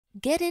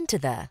Get into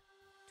the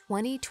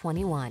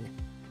 2021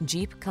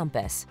 Jeep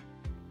Compass.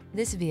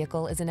 This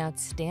vehicle is an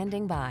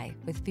outstanding buy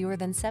with fewer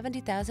than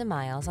 70,000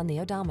 miles on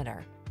the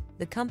odometer.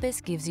 The Compass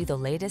gives you the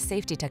latest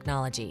safety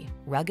technology,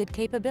 rugged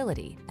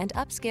capability, and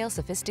upscale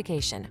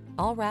sophistication,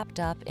 all wrapped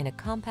up in a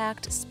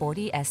compact,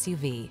 sporty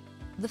SUV.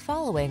 The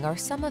following are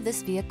some of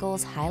this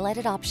vehicle's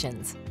highlighted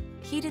options: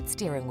 heated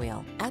steering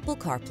wheel, Apple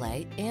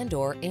CarPlay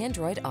and/or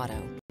Android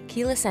Auto,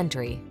 keyless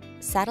entry,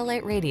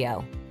 satellite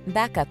radio,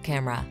 backup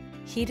camera,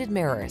 heated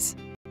mirrors,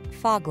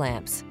 fog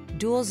lamps,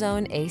 dual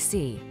zone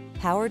AC,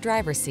 power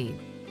driver seat,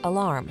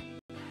 alarm.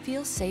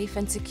 Feel safe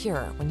and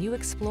secure when you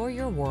explore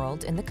your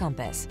world in the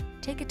Compass.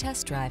 Take a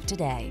test drive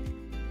today.